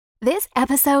This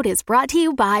episode is brought to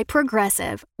you by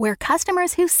Progressive, where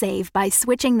customers who save by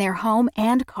switching their home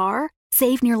and car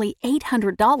save nearly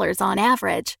 $800 on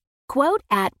average. Quote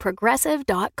at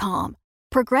Progressive.com.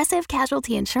 Progressive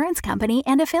Casualty Insurance Company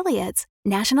and Affiliates.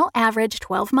 National average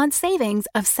 12-month savings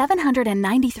of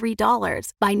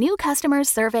 $793 by new customers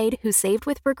surveyed who saved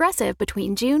with Progressive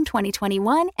between June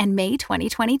 2021 and May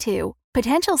 2022.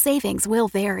 Potential savings will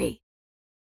vary.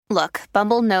 Look,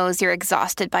 Bumble knows you're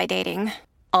exhausted by dating.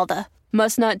 All the,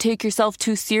 must not take yourself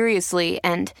too seriously,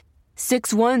 and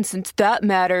 6'1" since that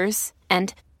matters,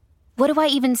 and what do I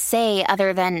even say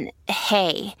other than,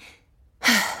 hey?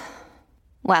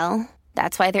 Well,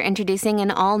 that's why they're introducing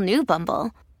an all-new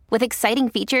Bumble, with exciting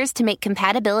features to make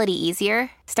compatibility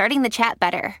easier, starting the chat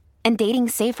better, and dating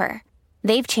safer.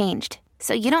 They've changed,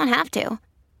 so you don't have to.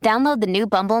 Download the new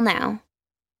Bumble now.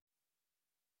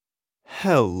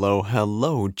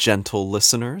 Hello, gentle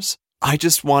listeners. I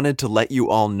just wanted to let you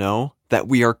all know that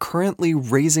we are currently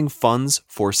raising funds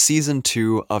for Season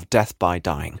 2 of Death by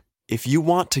Dying. If you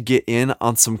want to get in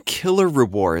on some killer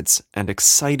rewards and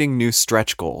exciting new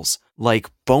stretch goals,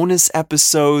 like bonus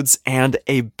episodes and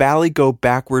a Ballygo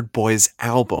Backward Boys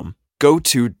album, go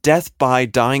to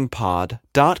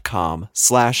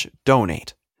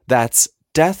deathbydyingpod.com/donate. That's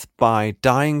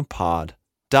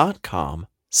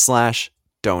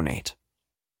deathbydyingpod.com/donate.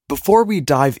 Before we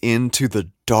dive into the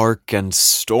dark and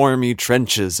stormy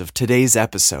trenches of today's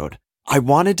episode, I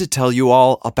wanted to tell you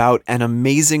all about an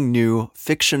amazing new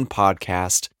fiction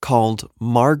podcast called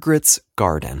Margaret's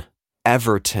Garden.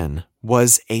 Everton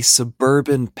was a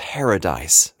suburban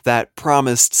paradise that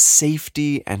promised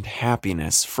safety and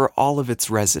happiness for all of its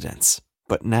residents.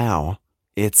 But now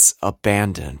it's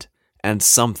abandoned, and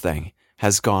something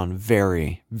has gone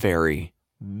very, very,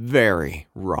 very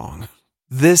wrong.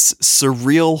 This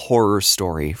surreal horror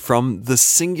story from the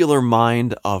singular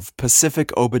mind of Pacific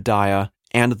Obadiah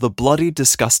and the Bloody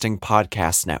Disgusting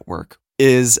Podcast Network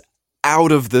is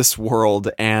out of this world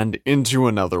and into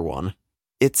another one.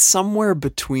 It's somewhere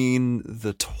between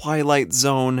The Twilight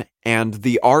Zone and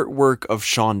the artwork of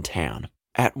Sean Tan,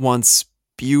 at once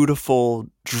beautiful,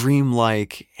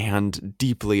 dreamlike, and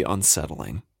deeply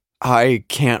unsettling. I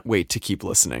can't wait to keep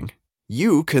listening.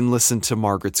 You can listen to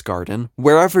Margaret's Garden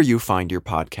wherever you find your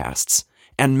podcasts,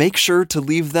 and make sure to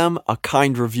leave them a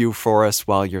kind review for us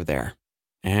while you're there.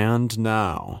 And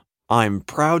now, I'm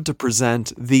proud to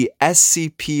present the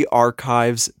SCP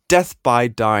Archives Death by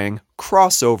Dying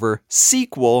crossover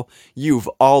sequel you've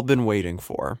all been waiting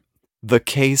for. The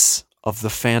Case of the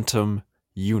Phantom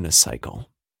Unicycle.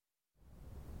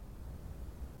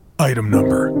 Item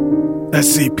number: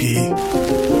 SCP.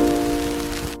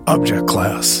 Object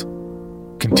class: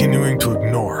 continuing to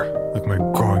ignore, like my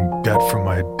growing debt from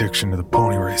my addiction to the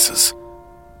pony races.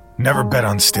 Never bet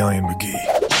on Stallion McGee.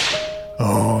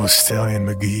 Oh, Stallion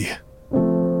McGee.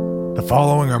 The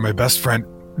following are my best friend,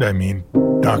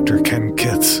 Dr. Ken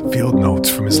Kitt's field notes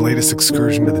from his latest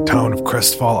excursion to the town of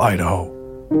Crestfall, Idaho.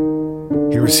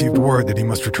 He received word that he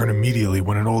must return immediately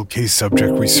when an old case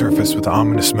subject resurfaced with the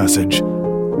ominous message,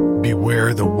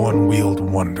 "Beware the one-wheeled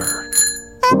wonder."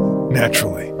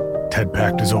 Naturally, Ted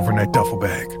packed his overnight duffel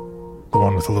bag, the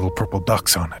one with the little purple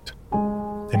ducks on it.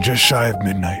 And just shy of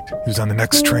midnight, he was on the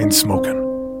next train smoking.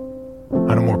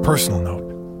 On a more personal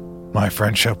note, my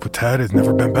friendship with Ted has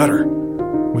never been better.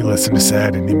 We listen to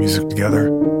sad indie music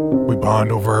together. We bond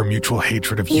over our mutual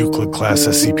hatred of Euclid-class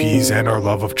SCPs and our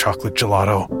love of chocolate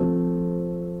gelato.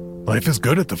 Life is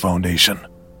good at the Foundation.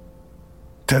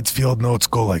 Ted's field notes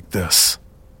go like this.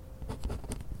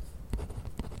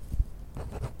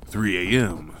 3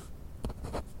 a.m.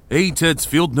 Hey, Ted's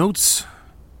field notes.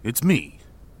 It's me,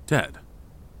 Ted.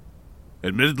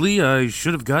 Admittedly, I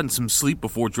should have gotten some sleep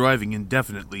before driving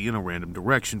indefinitely in a random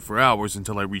direction for hours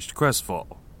until I reached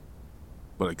Crestfall.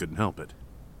 But I couldn't help it.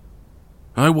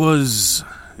 I was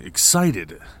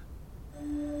excited.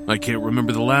 I can't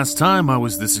remember the last time I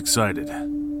was this excited.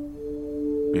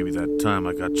 Maybe that time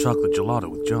I got chocolate gelato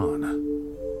with John.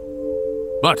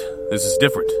 But this is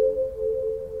different.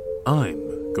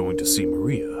 I'm going to see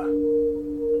Maria.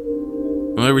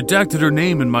 I redacted her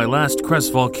name in my last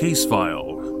Crestfall case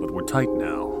file, but we're tight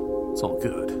now. It's all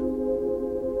good.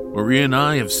 Maria and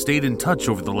I have stayed in touch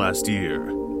over the last year.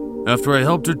 After I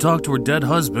helped her talk to her dead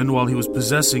husband while he was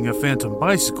possessing a phantom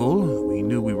bicycle, we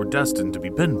knew we were destined to be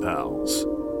pen pals.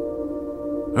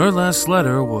 Her last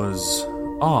letter was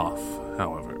off,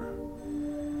 however.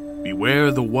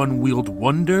 Beware the one-wheeled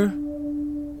wonder?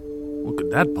 What could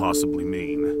that possibly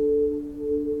mean?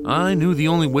 I knew the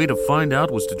only way to find out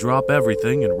was to drop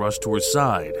everything and rush to her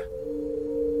side.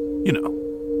 You know,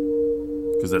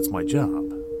 because that's my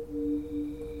job.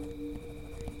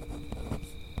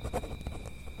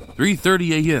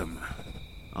 3:30 a.m.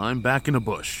 I'm back in a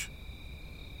bush.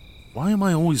 Why am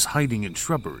I always hiding in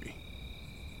shrubbery?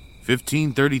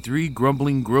 1533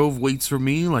 Grumbling Grove waits for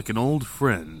me like an old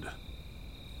friend.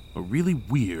 A really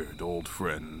weird old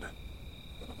friend.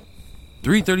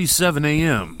 3:37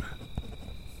 a.m.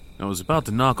 I was about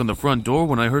to knock on the front door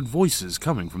when I heard voices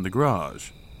coming from the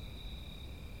garage.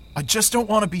 I just don't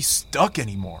want to be stuck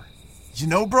anymore. You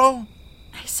know, bro?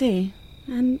 I see.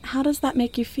 And how does that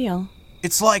make you feel?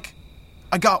 It's like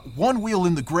I got one wheel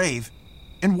in the grave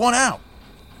and one out.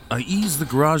 I eased the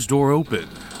garage door open,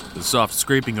 the soft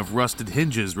scraping of rusted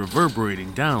hinges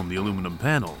reverberating down the aluminum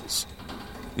panels.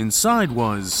 Inside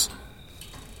was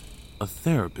a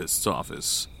therapist's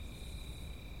office.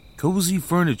 Cozy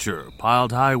furniture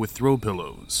piled high with throw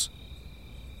pillows.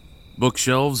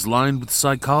 Bookshelves lined with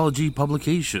psychology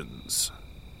publications.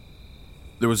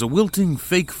 There was a wilting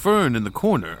fake fern in the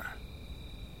corner.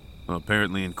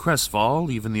 Apparently in Crestfall,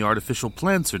 even the artificial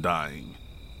plants are dying.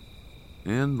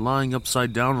 And lying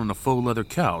upside down on a faux leather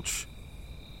couch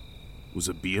was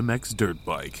a BMX dirt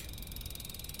bike.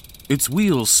 Its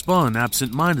wheels spun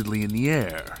absent-mindedly in the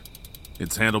air.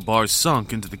 Its handlebars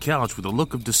sunk into the couch with a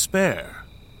look of despair.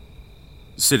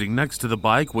 Sitting next to the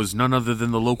bike was none other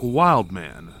than the local wild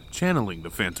man, channeling the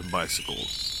phantom bicycle.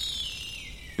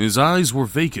 His eyes were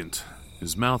vacant,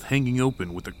 his mouth hanging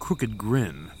open with a crooked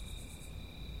grin.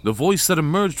 The voice that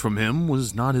emerged from him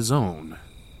was not his own.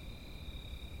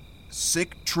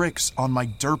 Sick tricks on my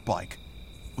dirt bike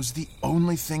was the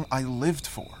only thing I lived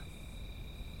for.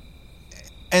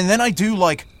 And then I do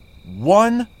like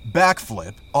one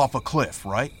backflip off a cliff,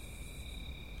 right?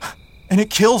 And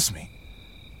it kills me.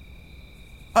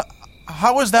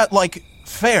 How is that, like,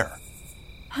 fair?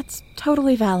 That's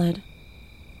totally valid.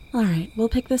 All right, we'll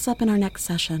pick this up in our next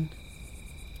session.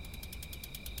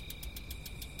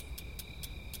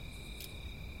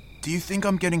 Do you think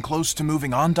I'm getting close to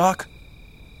moving on, Doc?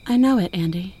 I know it,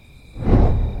 Andy.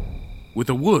 With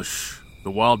a whoosh, the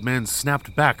wild man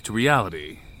snapped back to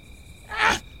reality.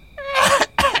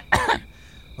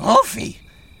 Wolfie,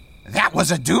 that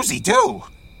was a doozy too.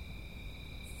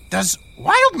 Does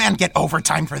Wildman get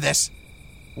overtime for this?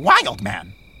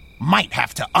 Wildman might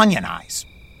have to onionize.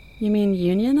 You mean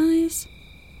unionize?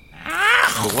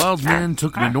 The wild man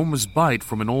took an enormous bite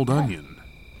from an old onion.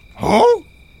 Who?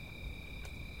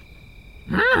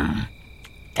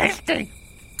 Tasty.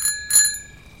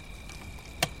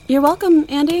 You're welcome,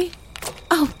 Andy.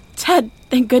 Oh, Ted,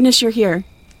 thank goodness you're here.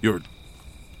 You're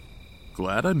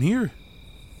glad I'm here?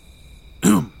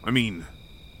 I mean,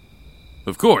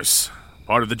 of course,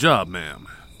 part of the job, ma'am.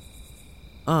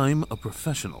 I'm a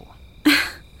professional.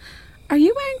 Are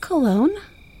you wearing cologne?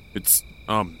 It's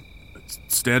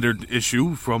standard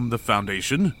issue from the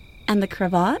Foundation. And the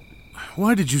cravat?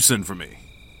 Why did you send for me?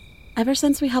 Ever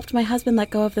since we helped my husband let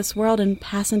go of this world and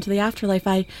pass into the afterlife,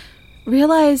 I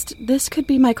realized this could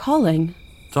be my calling.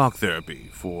 Talk therapy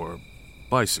for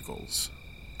bicycles.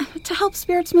 To help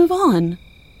spirits move on.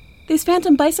 These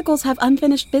phantom bicycles have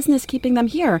unfinished business keeping them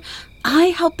here. I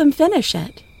help them finish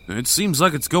it. It seems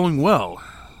like it's going well.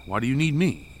 Why do you need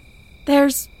me?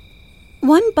 There's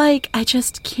one bike I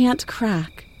just can't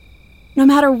crack. No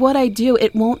matter what I do,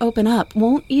 it won't open up,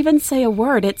 won't even say a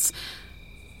word. It's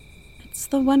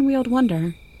the one-wheeled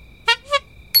wonder.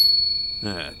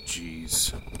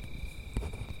 Jeez.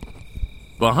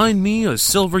 Behind me, a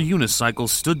silver unicycle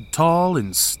stood tall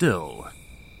and still.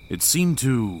 It seemed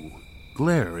to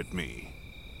glare at me.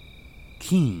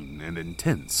 Keen and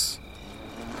intense.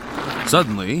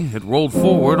 Suddenly, it rolled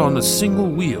forward on a single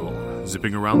wheel,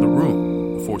 zipping around the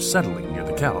room before settling near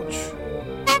the couch.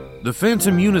 The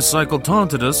phantom unicycle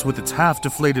taunted us with its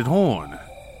half-deflated horn,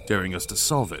 daring us to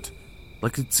solve it,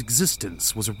 like its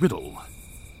existence was a riddle.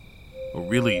 A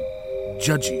really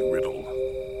judgy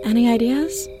riddle. Any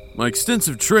ideas? My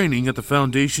extensive training at the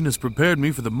Foundation has prepared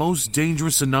me for the most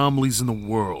dangerous anomalies in the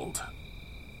world.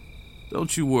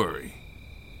 Don't you worry.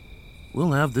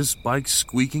 We'll have this bike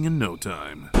squeaking in no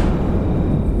time.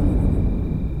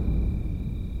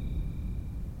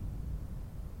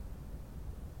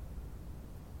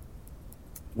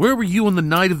 Where were you on the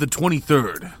night of the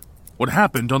 23rd? What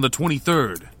happened on the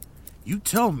 23rd? You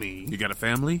tell me. You got a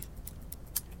family?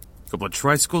 Couple of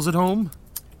tricycles at home?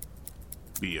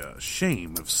 Be a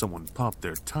shame if someone popped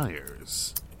their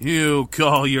tires. You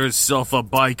call yourself a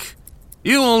bike?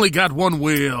 You only got one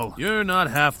wheel. You're not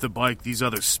half the bike these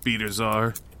other speeders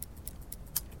are.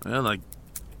 Well,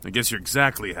 I guess you're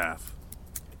exactly half.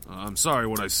 I'm sorry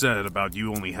what I said about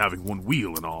you only having one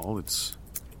wheel and all. It's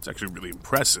actually really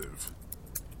impressive.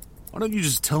 Why don't you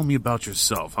just tell me about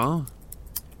yourself, huh?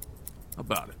 How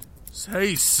about it?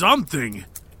 Say something!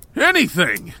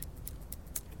 Anything!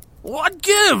 What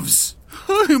gives?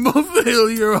 I'm a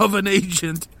failure of an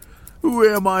agent. Who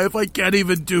am I if I can't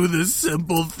even do this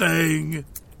simple thing?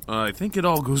 I think it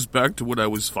all goes back to when I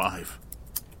was 5.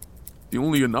 The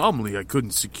only anomaly I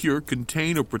couldn't secure,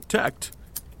 contain, or protect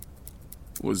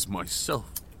was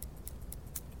myself.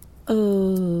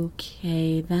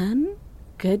 Okay, then.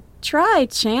 Good try,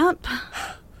 champ.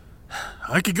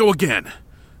 I could go again.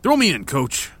 Throw me in,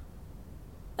 coach.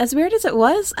 As weird as it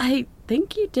was, I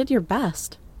think you did your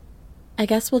best. I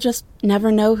guess we'll just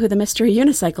never know who the mystery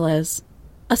unicycle is.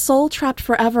 A soul trapped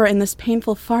forever in this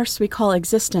painful farce we call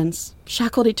existence,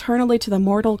 shackled eternally to the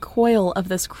mortal coil of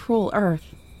this cruel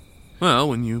earth. Well,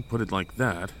 when you put it like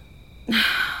that...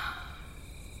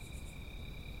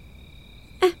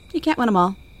 You can't win them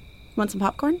all. Want some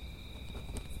popcorn?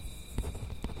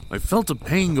 I felt a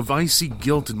pang of icy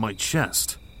guilt in my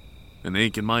chest, an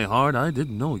ache in my heart I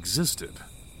didn't know existed.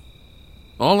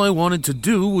 All I wanted to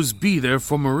do was be there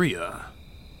for Maria,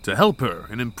 to help her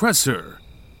and impress her,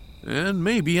 and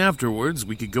maybe afterwards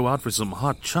we could go out for some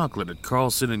hot chocolate at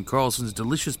Carlson and Carlson's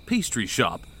delicious pastry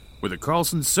shop, where the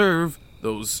Carlsons serve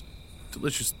those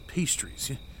delicious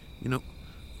pastries, you know,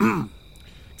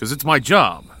 because it's my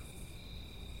job.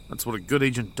 That's what a good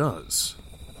agent does.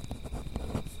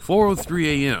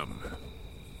 4:03 a.m.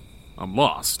 I'm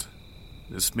lost.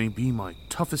 This may be my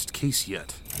toughest case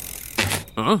yet.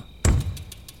 Huh?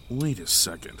 Wait a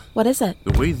second. What is it?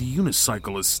 The way the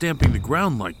unicycle is stamping the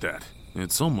ground like that,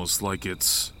 it's almost like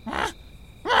it's...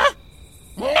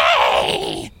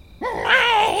 Nay!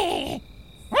 Nay!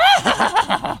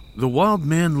 The wild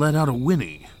man let out a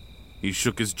whinny. He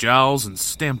shook his jowls and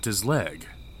stamped his leg.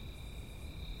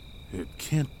 It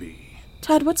can't be.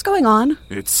 Ted, what's going on?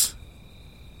 It's...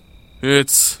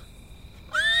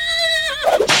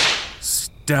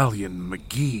 Stallion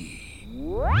McGee.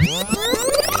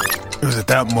 It was at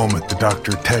that moment that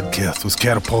Dr. Ted Kith was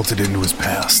catapulted into his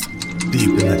past,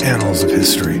 deep in the annals of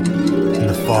history, in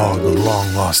the fog of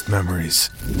long-lost memories.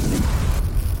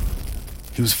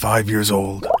 He was 5 years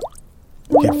old.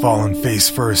 He had fallen face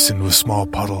first into a small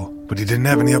puddle, but he didn't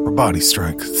have any upper body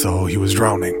strength, so he was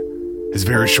drowning. His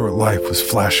very short life was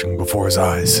flashing before his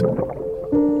eyes.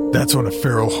 That's when a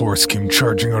feral horse came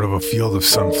charging out of a field of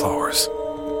sunflowers.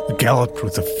 It galloped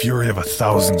with the fury of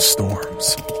 1,000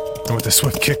 storms, and with a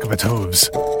swift kick of its hooves,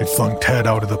 it flung Ted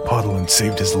out of the puddle and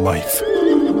saved his life.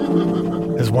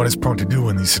 As one is prone to do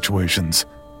in these situations,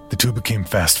 the two became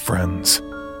fast friends,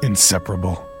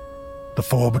 inseparable. The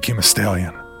foal became a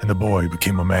stallion, and the boy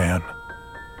became a man.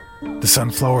 The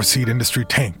sunflower seed industry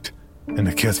tanked, and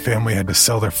the Kith family had to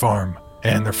sell their farm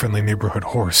and their friendly neighborhood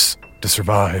horse to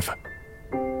survive.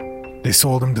 They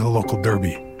sold him to the local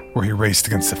derby, where he raced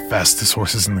against the fastest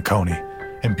horses in the county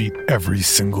and beat every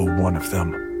single one of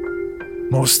them.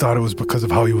 Most thought it was because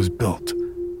of how he was built,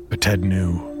 but Ted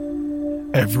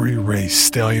knew. Every race,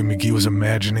 Stallion McGee was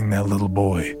imagining that little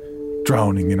boy,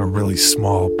 drowning in a really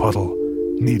small puddle,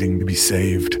 needing to be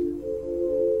saved.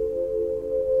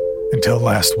 Until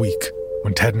last week,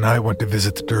 when Ted and I went to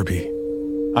visit the derby,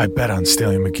 I bet on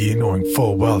Stallion McGee, knowing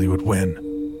full well he would win.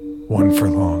 1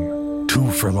 furlong,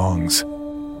 2 furlongs.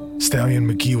 Stallion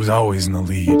McGee was always in the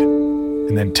lead,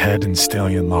 and then Ted and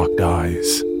Stallion locked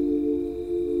eyes.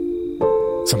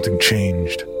 Something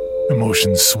changed.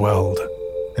 Emotions swelled,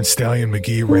 and Stallion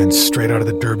McGee ran straight out of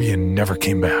the derby and never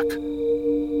came back.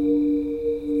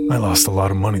 I lost a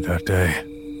lot of money that day.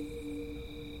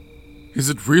 Is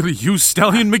it really you,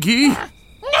 Stallion McGee?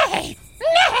 Nay!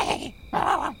 Nay!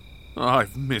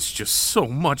 I've missed you so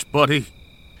much, buddy.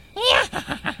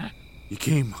 You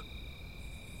came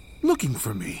looking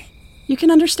for me. You can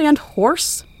understand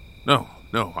horse? No,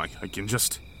 I can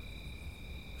just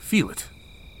feel it.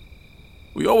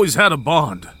 We always had a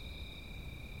bond.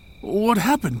 What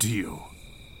happened to you?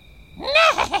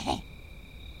 Nay!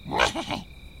 Nay!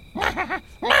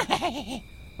 Nay!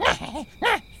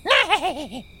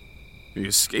 Nay! He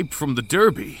escaped from the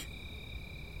derby.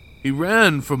 He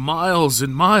ran for miles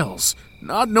and miles,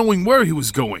 not knowing where he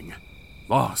was going.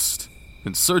 Lost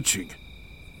and searching.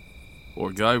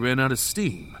 Poor guy ran out of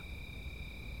steam.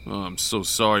 Oh, I'm so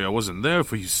sorry I wasn't there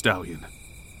for you, Stallion.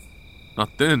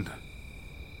 Not then.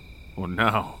 Or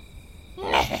now.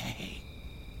 Nay.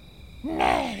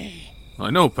 Nay. I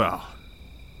know, pal.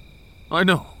 I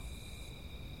know.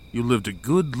 You lived a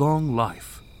good, long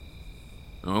life.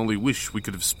 I only wish we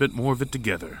could have spent more of it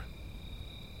together.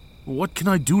 What can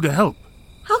I do to help?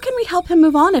 How can we help him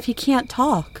move on if he can't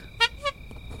talk?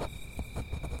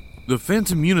 The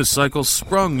phantom unicycle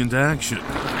sprung into action,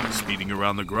 speeding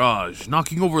around the garage,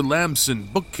 knocking over lamps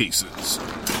and bookcases.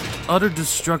 Utter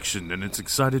destruction in its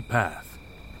excited path.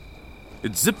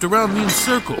 It zipped around me in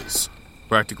circles,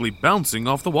 practically bouncing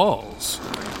off the walls.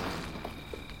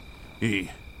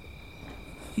 He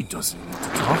doesn't need to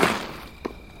talk.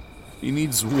 He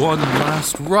needs one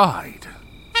last ride.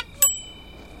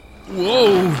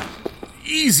 Whoa!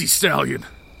 Easy, Stallion!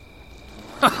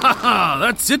 Ha ha ha!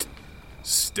 That's it!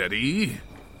 Steady.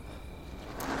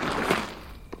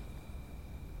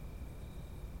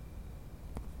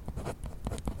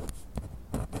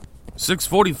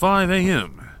 "6:45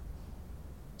 a.m.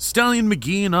 Stallion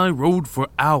McGee and I rode for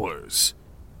hours.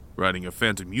 Riding a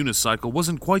phantom unicycle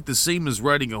wasn't quite the same as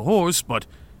riding a horse, but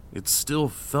it still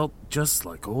felt just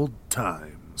like old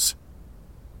times.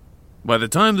 By the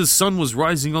time the sun was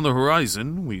rising on the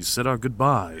horizon, we said our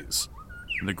goodbyes,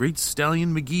 and the great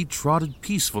Stallion McGee trotted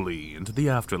peacefully into the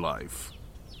afterlife.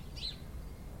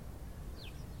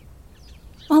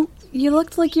 Well, you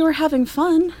looked like you were having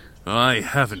fun. I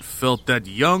haven't felt that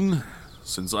young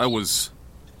since I was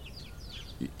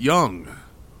young.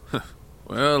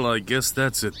 Well, I guess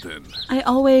that's it then. I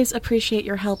always appreciate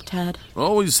your help, Ted.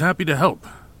 Always happy to help,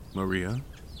 Maria.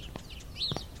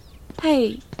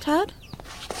 Hey, Ted?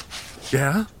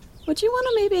 Yeah? Would you want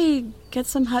to maybe get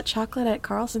some hot chocolate at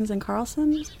Carlson's and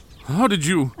Carlson's? How did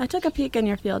you... I took a peek in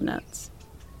your field notes.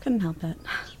 Couldn't help it.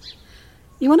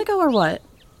 You want to go or what?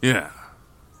 Yeah.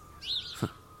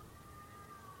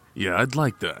 Yeah, I'd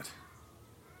like that.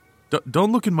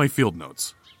 Don't look in my field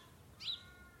notes.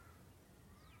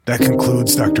 That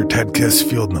concludes Dr. Ted Kiss's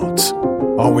field notes.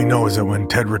 All we know is that when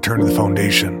Ted returned to the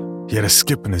Foundation, he had a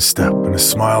skip in his step and a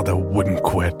smile that wouldn't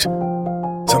quit.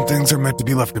 Some things are meant to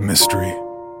be left a mystery.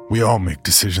 We all make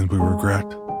decisions we regret.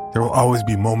 There will always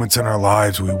be moments in our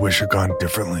lives we wish had gone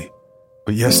differently.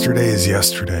 But yesterday is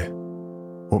yesterday.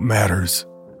 What matters,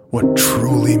 what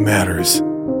truly matters,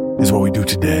 is what we do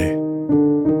today.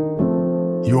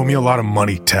 You owe me a lot of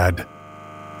money, Ted.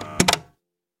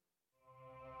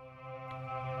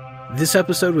 This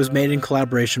episode was made in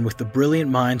collaboration with the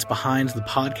brilliant minds behind the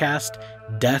podcast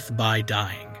Death by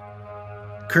Dying.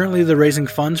 Currently, they're raising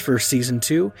funds for Season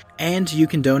 2, and you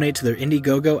can donate to their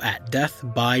Indiegogo at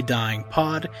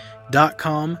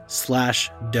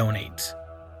deathbydyingpod.com/donate.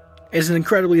 It's an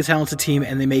incredibly talented team,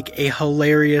 and they make a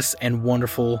hilarious and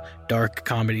wonderful dark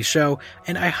comedy show,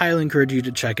 and I highly encourage you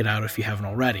to check it out if you haven't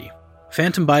already.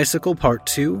 Phantom Bicycle Part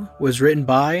 2 was written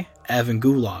by Evan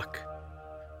Gulak.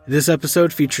 This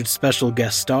episode featured special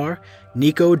guest star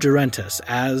Nico Durantes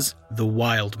as the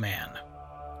Wild Man.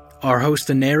 Our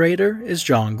host and narrator is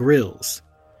John Grills.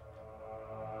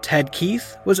 Ted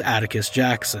Keith was Atticus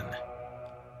Jackson.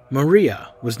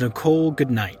 Maria was Nicole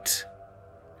Goodnight.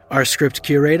 Our script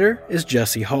curator is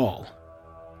Jesse Hall.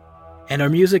 And our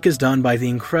music is done by the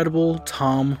incredible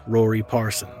Tom Rory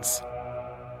Parsons.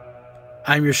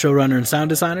 I'm your showrunner and sound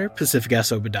designer, Pacific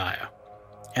S. Obadiah.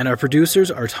 And our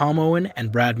producers are Tom Owen and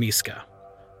Brad Miska.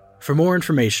 For more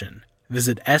information,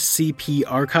 visit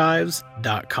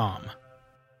scparchives.com.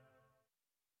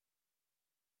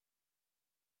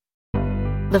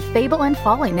 The Fable and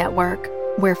Folly Network,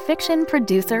 where fiction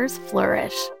producers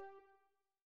flourish.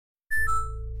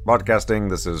 Broadcasting,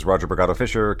 this is Roger Brigado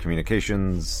Fisher,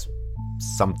 Communications,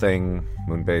 something,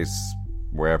 Moonbase,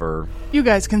 wherever. You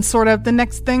guys can sort out the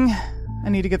next thing. I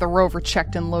need to get the rover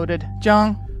checked and loaded.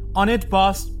 Jung? On it,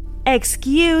 boss.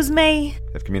 Excuse me?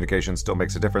 If communication still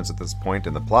makes a difference at this point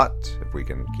in the plot, if we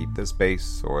can keep this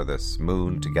base or this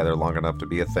moon together long enough to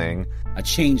be a thing. I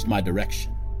changed my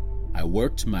direction. I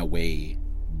worked my way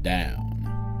down.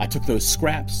 I took those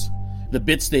scraps, the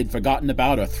bits they'd forgotten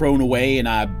about or thrown away, and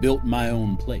I built my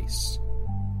own place.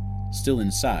 Still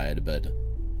inside, but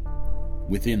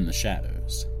within the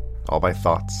shadows. All my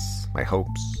thoughts, my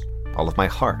hopes, all of my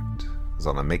heart is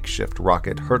on a makeshift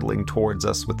rocket hurtling towards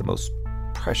us with the most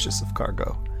precious of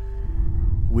cargo.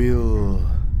 We'll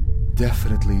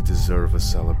definitely deserve a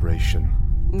celebration.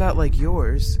 Not like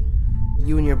yours.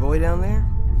 You and your boy down there?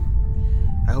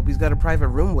 I hope he's got a private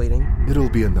room waiting. It'll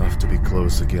be enough to be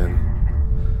close again.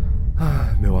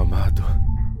 Meu amado.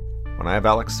 When I have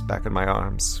Alex back in my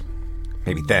arms,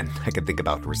 maybe then I can think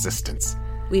about resistance.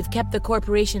 We've kept the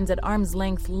corporations at arm's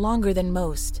length longer than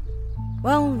most.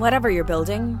 Well, whatever you're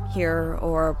building, here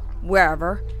or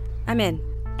wherever, I'm in.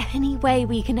 Any way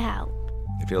we can help.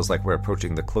 It feels like we're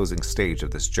approaching the closing stage of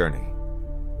this journey.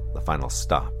 The final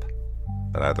stop.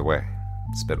 But either way,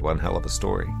 it's been one hell of a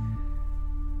story.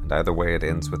 And either way, it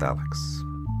ends with Alex.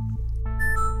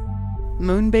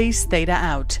 Moonbase Theta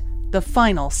out. The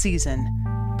final season.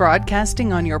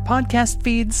 Broadcasting on your podcast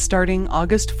feeds starting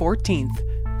August 14th.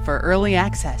 For early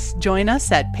access, join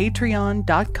us at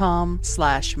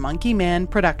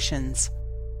patreon.com/monkeymanproductions.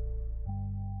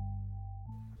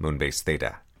 Moonbase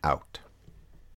Theta out.